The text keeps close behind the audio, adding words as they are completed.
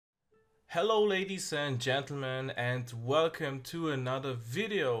Hello ladies and gentlemen, and welcome to another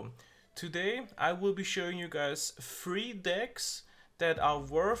video. Today I will be showing you guys 3 decks that are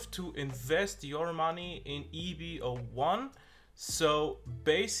worth to invest your money in EB01. So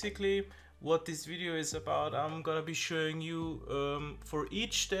basically what this video is about, I'm gonna be showing you for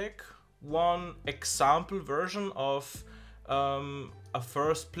each deck one example version of a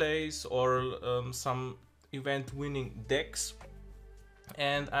first place or some event winning decks.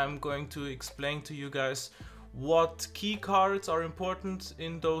 And I'm going to explain to you guys what key cards are important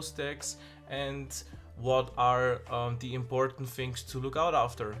in those decks and what are the important things to look out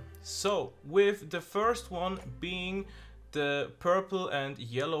after. So with the first one being the purple and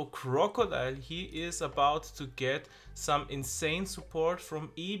yellow Crocodile, he is about to get some insane support from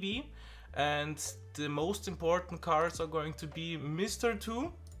EB, and the most important cards are going to be Mr.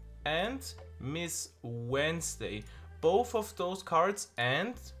 2 and Miss Wednesday. Both of those cards,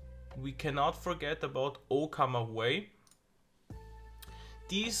 and we cannot forget about Way.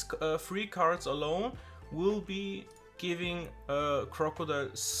 These 3 cards alone will be giving Crocodile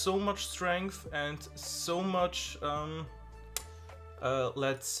so much strength and so much,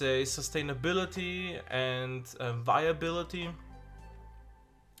 let's say, sustainability and viability.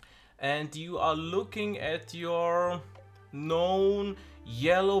 And you are looking at your known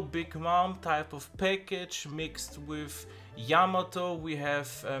yellow Big Mom type of package mixed with Yamato. We have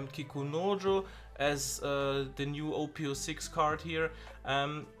Kikunojo as the new OP06 card here.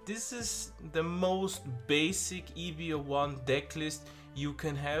 This is the most basic EB01 deck list you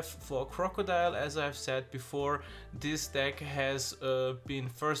can have for Crocodile. As I've said before, this deck has been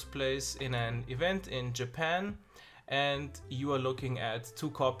first place in an event in Japan, and you are looking at 2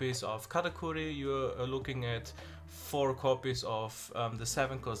 copies of Katakuri, you are looking at 4 copies of the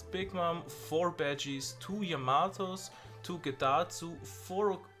 7 cost Big Mom, 4 Badgies, 2 Yamatos, 2 Gedatsu,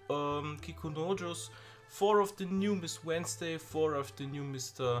 4 Kikunojos, 4 of the new Miss Wednesday, 4 of the new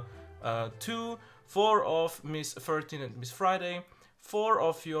Mr. 2, 4 of Miss 13 and Miss Friday, 4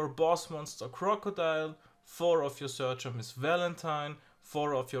 of your boss monster Crocodile, 4 of your searcher Miss Valentine,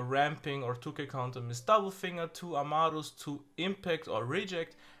 4 of your ramping or 2K counter Miss Doublefinger, 2 Amarus, 2 Impact or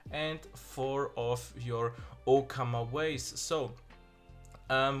Reject, and 4 of your Ways. So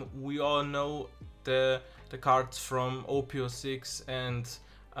we all know the cards from OP06 and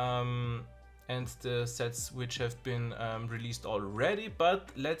the sets which have been released already, but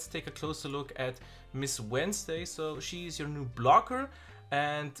let's take a closer look at Miss Wednesday. So she is your new blocker,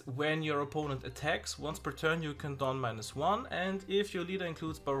 and when your opponent attacks once per turn you can don -1, and if your leader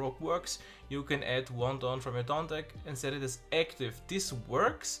includes Baroque Works you can add 1 don from your don deck and set it as active. This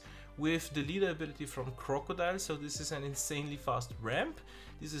works with the leader ability from Crocodile, so this is an insanely fast ramp.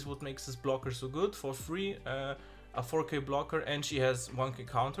 This is what makes this blocker so good. For free, a 4K blocker, and she has 1K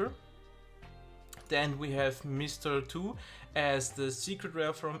counter. Then we have Mr. 2 as the secret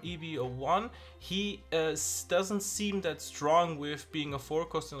rare from EB01. He doesn't seem that strong with being a 4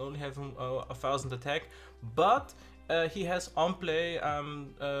 cost and only having 1000 attack, but he has on play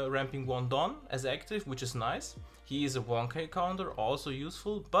ramping 1 don as active, which is nice. He is a 1K counter, also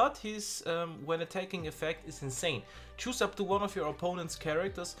useful, but his when attacking effect is insane. Choose up to one of your opponent's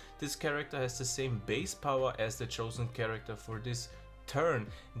characters. This character has the same base power as the chosen character for this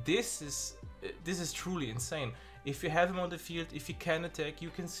turn. This is truly insane. If you have him on the field, if he can attack, you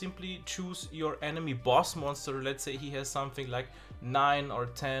can simply choose your enemy boss monster. Let's say he has something like 9 or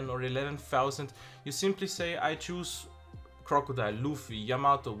 10 or 11,000. You simply say, I choose Crocodile, Luffy,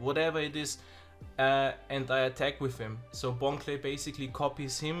 Yamato, whatever it is, and I attack with him. So Bonclay basically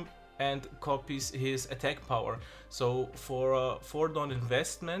copies him and copies his attack power. So for a 4 don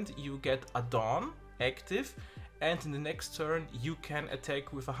investment you get a don active, and in the next turn you can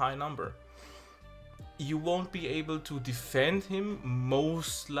attack with a high number. You won't be able to defend him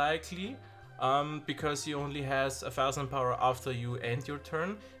most likely, because he only has 1000 power after you end your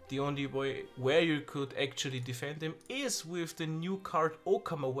turn. The only way where you could actually defend him is with the new card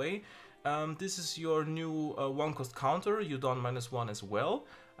Way. This is your new 1 cost counter, you don -1 as well,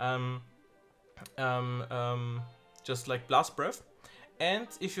 just like Blast Breath. And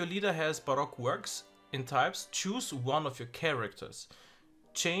if your leader has Baroque Works in types, choose one of your characters.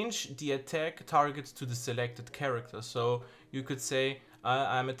 Change the attack target to the selected character. So you could say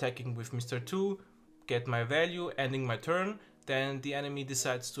I'm attacking with Mr. 2, get my value, ending my turn. Then the enemy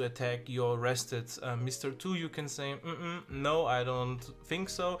decides to attack your rested Mr. 2. You can say no, I don't think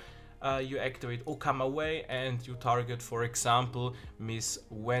so. You activate Way and you target, for example, Miss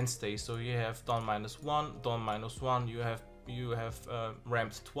Wednesday. So you have don -1, don -1. You have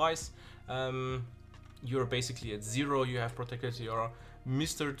ramped twice. you're basically at 0. You have protected your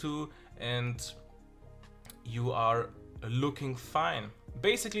Mr. 2, and you are looking fine.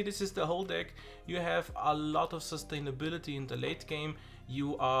 Basically, this is the whole deck. You have a lot of sustainability in the late game.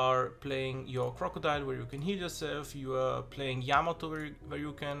 You are playing your Crocodile where you can heal yourself. You are playing Yamato where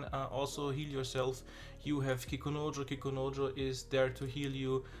you can also heal yourself. You have Kikunojo. Kikunojo is there to heal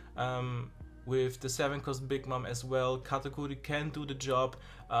you. With the 7-cost Big Mom as well. Katakuri can do the job.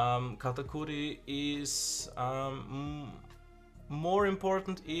 Katakuri is more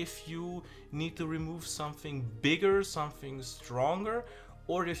important if you need to remove something bigger, something stronger,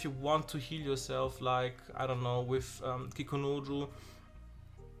 or if you want to heal yourself, like, I don't know, with Kikunojo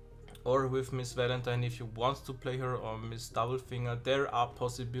or with Miss Valentine if you want to play her, or Miss Doublefinger. There are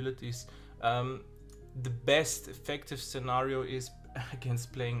possibilities. The best effective scenario is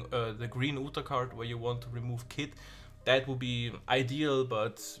against playing the green Uta card where you want to remove Kid. That would be ideal,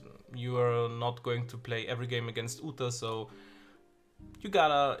 but you are not going to play every game against Uta, so you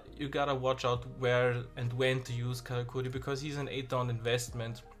gotta watch out where and when to use Katakuri, because he's an 8-down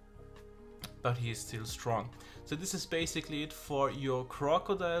investment, but he is still strong. So this is basically it for your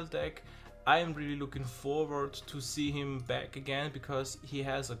Crocodile deck. I am really looking forward to see him back again, because he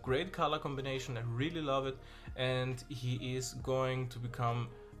has a great color combination. I really love it, and he is going to become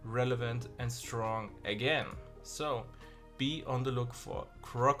relevant and strong again. So be on the look for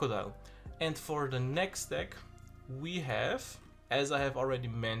Crocodile. And for the next deck we have, as I have already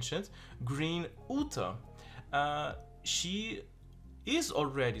mentioned, green Uta. She is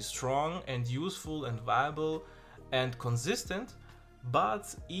already strong and useful and viable and consistent,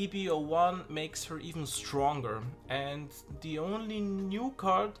 but EB01 makes her even stronger, and the only new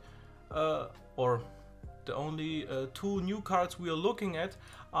card, or the only two new cards we are looking at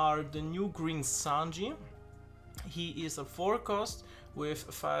are the new green Sanji. He is a 4-cost with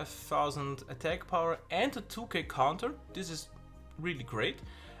 5000 attack power and a 2k counter. This is really great.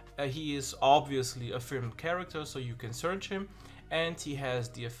 He is obviously a firm character, so you can search him, and he has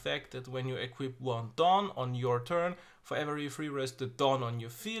the effect that when you equip one Dawn on your turn, for every free rested Dawn on your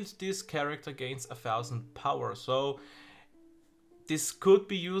field, this character gains 1000 power. So this could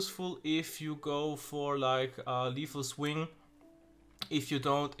be useful if you go for like a lethal swing. If you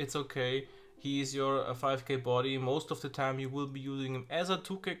don't, it's okay. He is your 5k body. Most of the time you will be using him as a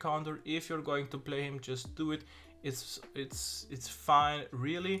 2k counter. If you're going to play him, just do it. It's fine,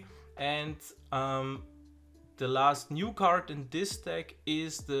 really. And the last new card in this deck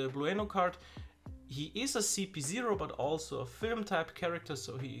is the Blueno card. He is a CP0, but also a film type character,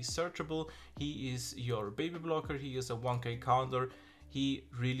 so he is searchable. He is your baby blocker. He is a 1k counter. He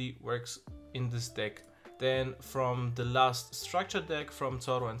really works in this deck. Then from the last structure deck, from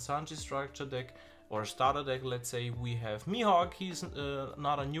Zoro and Sanji structure deck, or starter deck, let's say, we have Mihawk. He's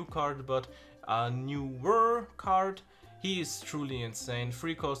not a new card, but a newer card. He is truly insane.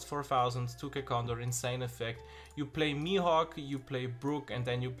 3-cost, 4000, 2k counter, insane effect. You play Mihawk, you play Brook, and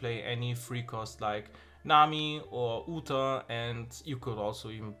then you play any 3-cost like Nami or Uta, and you could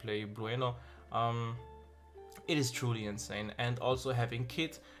also even play Blueno. It is truly insane. And also having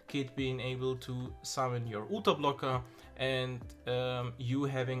Kid being able to summon your Uta blocker, and you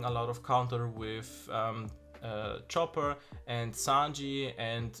having a lot of counter with Chopper and Sanji,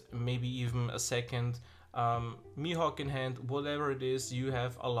 and maybe even a second Mihawk in hand. Whatever it is, you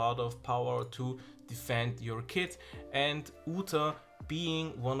have a lot of power to defend your Kid, and Uta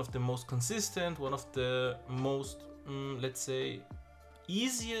being one of the most consistent, one of the most let's say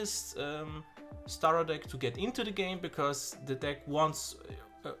easiest starter deck to get into the game, because the deck once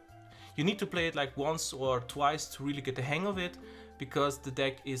you need to play it like once or twice to really get the hang of it, because the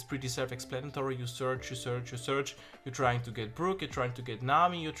deck is pretty self-explanatory. You search, you search, you search. You're trying to get Brook, you're trying to get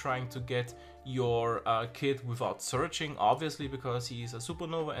Nami, you're trying to get your Kid without searching, obviously, because he is a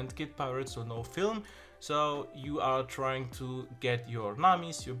supernova and Kid pirate, so no film. So you are trying to get your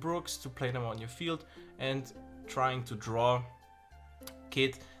Namis, your Brooks, to play them on your field, and trying to draw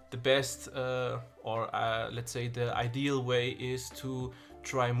Kid. The best, or let's say the ideal way, is to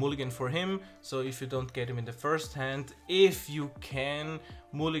try mulligan for him. So if you don't get him in the first hand, if you can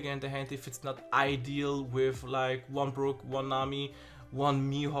mulligan the hand, if it's not ideal with like one Brook, one Nami,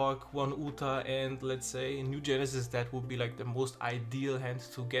 one Mihawk, one Uta, and let's say in New Genesis, that would be like the most ideal hand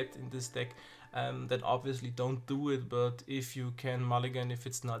to get in this deck. Then obviously don't do it, but if you can mulligan, if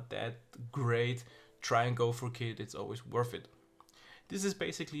it's not that great, try and go for Kid. It's always worth it. This is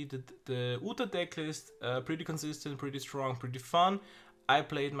basically the Uta deck list. Pretty consistent, pretty strong, pretty fun. I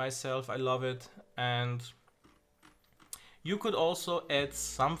played myself, I love it. And you could also add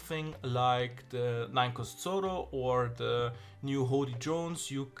something like the 9-cost Zoro or the new Hody Jones.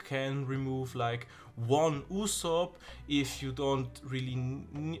 You can remove like one Usopp. If you don't really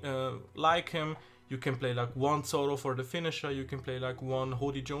like him, you can play like one Zoro for the finisher, you can play like one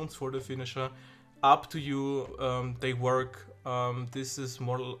Hody Jones for the finisher. Up to you, they work. This is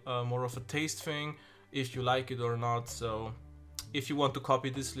more of a taste thing, if you like it or not. So if you want to copy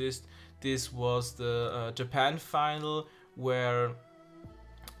this list, this was the Japan final, where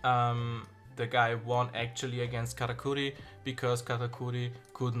the guy won actually against Katakuri, because Katakuri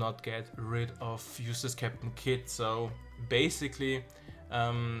could not get rid of useless Captain Kid. So basically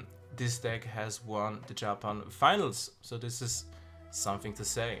this deck has won the Japan finals, so this is something to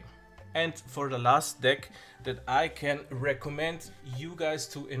say. And for the last deck that I can recommend you guys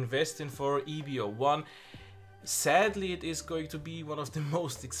to invest in for EB01, sadly it is going to be one of the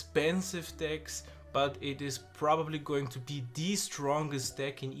most expensive decks, but it is probably going to be the strongest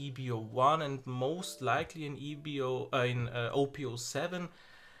deck in EB01 and most likely in OP07.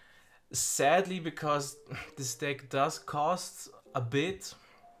 Sadly, because this deck does cost a bit.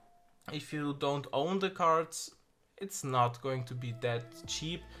 If you don't own the cards, it's not going to be that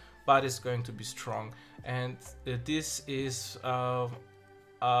cheap, but it's going to be strong. And this is a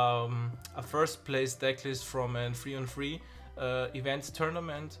first place deck list from a 3-on-3 event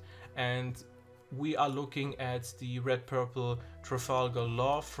tournament, and we are looking at the red purple Trafalgar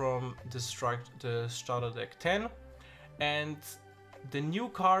Law from the starter deck 10, and the new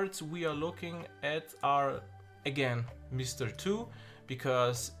cards we are looking at are again Mr. 2,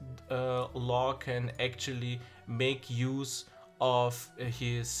 because Law can actually make use of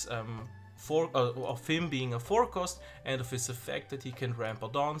his of him being a 4-cost and of his effect that he can ramp a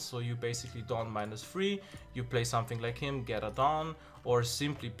Dawn. So you basically Dawn -3, you play something like him, get a Dawn, or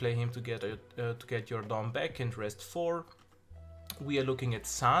simply play him to get your Dawn back and rest 4. We are looking at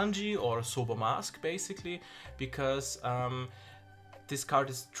Sanji or Sober Mask basically, because this card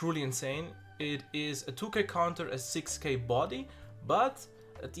is truly insane. It is a 2k counter, a 6k body, but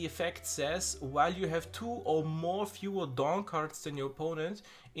the effect says while you have 2 or more fewer Dawn cards than your opponent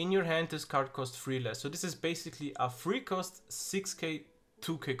in your hand, this card costs 3 less. So this is basically a 3-cost 6k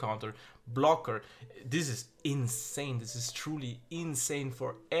 2k counter blocker. This is insane. This is truly insane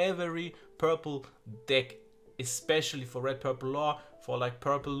for every purple deck, especially for red purple Law, for like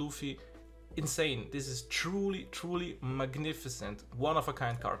purple Luffy. Insane. This is truly magnificent. One of a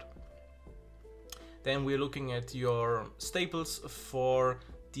kind card. Then we're looking at your staples for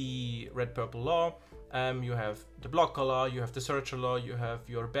the red purple Law. You have the blocker Law, you have the searcher Law, you have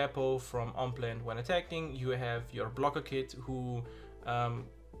your Beppo from on play and when attacking, you have your blocker kit who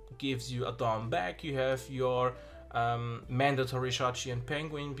gives you a Dawn back, you have your mandatory Shachi and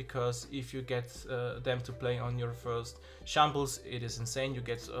Penguin, because if you get them to play on your first shambles, it is insane, you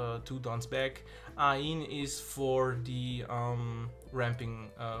get 2 Dawns back. Ain is for the ramping,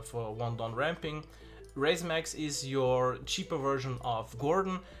 for 1 Dawn ramping. Raise Max is your cheaper version of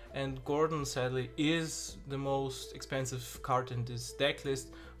Gordon, and Gordon sadly is the most expensive card in this deck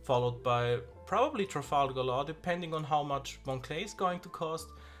list, followed by probably Trafalgar Law, depending on how much Von Clay is going to cost,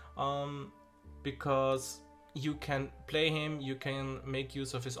 because you can play him, you can make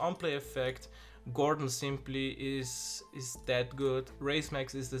use of his on-play effect. Gordon simply is that good. Raise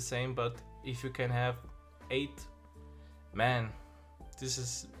Max is the same, but if you can have 8, man, this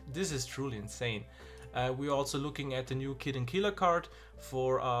is truly insane. We're also looking at the new Kid and Killer card.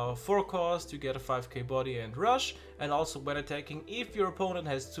 For 4 cost, you get a 5k body and rush, and also when attacking, if your opponent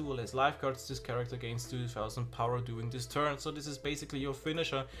has 2 or less life cards, this character gains 2000 power during this turn. So this is basically your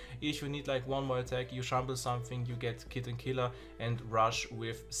finisher. If you need like 1 more attack, you shamble something, you get Kid and Killer and rush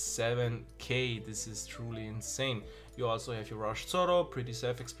with 7k. This is truly insane. You also have your Rush Zoro, pretty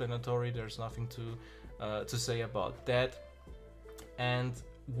self-explanatory, there's nothing to say about that. And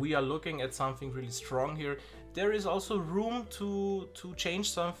we are looking at something really strong here. There is also room to change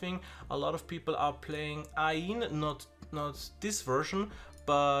something. A lot of people are playing Ain, not this version,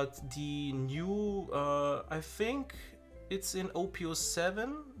 but the new, I think it's in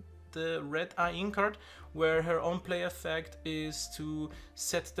OP07, the red Ain card, where her own play effect is to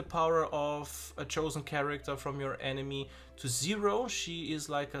set the power of a chosen character from your enemy to 0. She is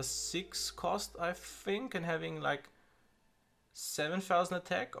like a 6 cost, I think, and having like 7,000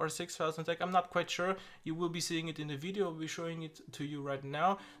 attack or 6,000 attack, I'm not quite sure. You will be seeing it in the video, I'll be showing it to you right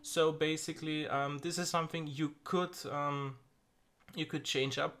now. So basically this is something you could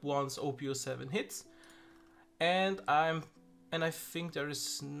change up once OP07 hits, and I think there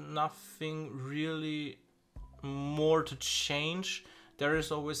is nothing really more to change. There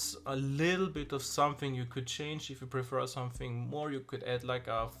is always a little bit of something you could change. If you prefer something more, you could add like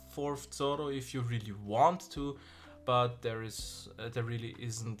a 4th Zoro if you really want to, but there really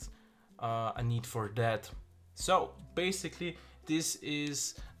isn't a need for that. So basically this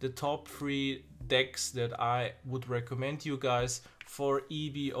is the top 3 decks that I would recommend you guys for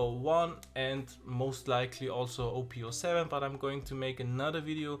EB01 and most likely also OP07, but I'm going to make another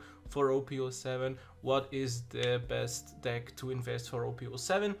video for OP07, what is the best deck to invest for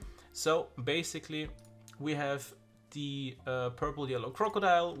OP07. So basically we have the purple yellow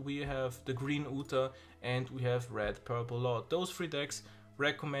Crocodile, we have the green Uta, and we have red purple Lord. Those 3 decks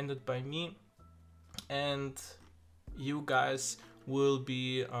recommended by me, and you guys will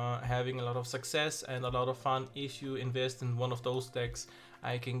be having a lot of success and a lot of fun if you invest in one of those decks.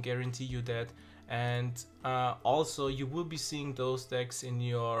 I can guarantee you that. And also you will be seeing those decks in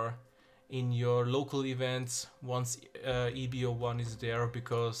your local events once EB01 is there,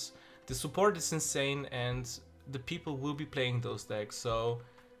 because the support is insane and the people will be playing those decks, so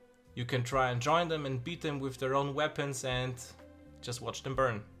you can try and join them and beat them with their own weapons and just watch them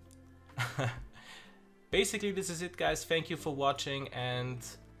burn. Basically this is it, guys. Thank you for watching and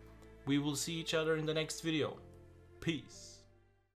we will see each other in the next video. Peace.